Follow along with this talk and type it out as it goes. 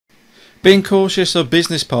Being cautious of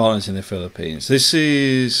business partners in the Philippines. This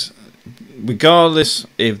is regardless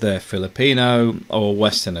if they're Filipino or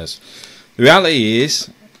Westerners. The reality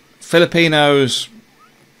is, Filipinos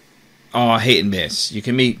are hit and miss. You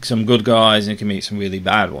can meet some good guys and you can meet some really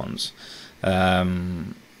bad ones.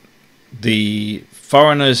 The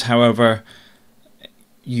foreigners, however,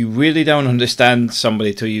 you really don't understand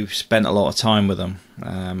somebody till you've spent a lot of time with them.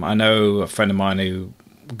 I know a friend of mine who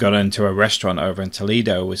got into a restaurant over in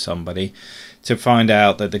Toledo with somebody to find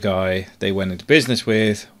out that the guy they went into business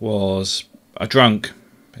with was a drunk.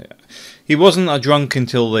 He wasn't a drunk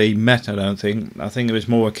until they met, I don't think. I think it was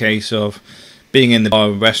more a case of being in the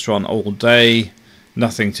bar restaurant all day,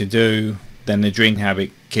 nothing to do. Then the drink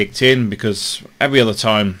habit kicked in, because every other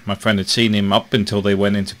time my friend had seen him up until they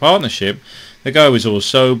went into partnership, the guy was all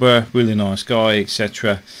sober, really nice guy,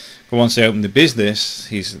 etc. But once they opened the business,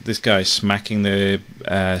 this guy's smacking the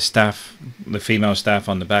staff, the female staff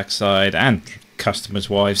on the backside, and customers'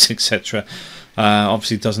 wives, etc.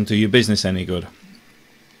 Obviously doesn't do your business any good.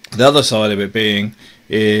 The other side of it being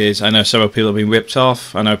is, I know several people have been ripped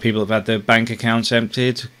off. I know people have had their bank accounts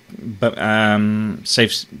emptied, but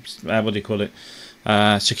what do you call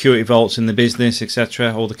it? Security vaults in the business,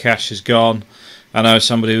 etc. All the cash is gone. I know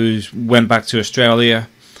somebody who went back to Australia,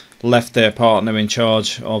 left their partner in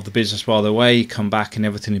charge of the business while they're away, come back and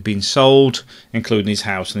everything had been sold, including his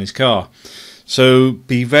house and his car. So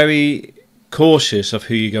be very cautious of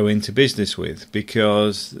who you go into business with,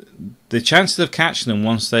 because the chances of catching them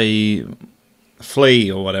once they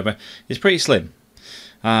flee or whatever is pretty slim.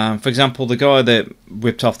 For example, the guy that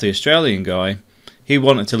ripped off the Australian guy, he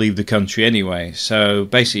wanted to leave the country anyway, so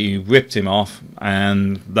basically you ripped him off,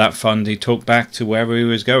 and that fund he took back to wherever he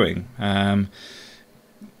was going.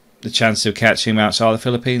 The chance of catching him outside the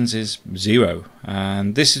Philippines is zero,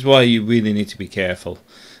 and this is why you really need to be careful.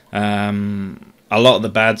 A lot of the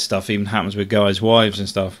bad stuff even happens with guys' wives and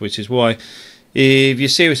stuff, which is why if you're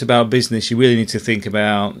serious about business, you really need to think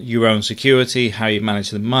about your own security, how you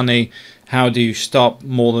manage the money, how do you stop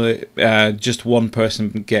more than just one person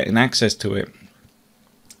getting access to it.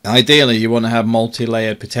 Ideally, you want to have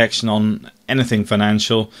multi-layered protection on anything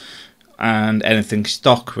financial and anything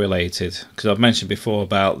stock related, because I've mentioned before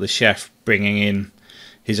about the chef bringing in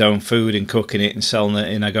his own food and cooking it and selling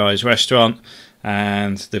it in a guy's restaurant,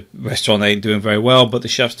 and the restaurant ain't doing very well, but the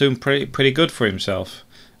chef's doing pretty good for himself.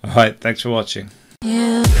 Alright, thanks for watching.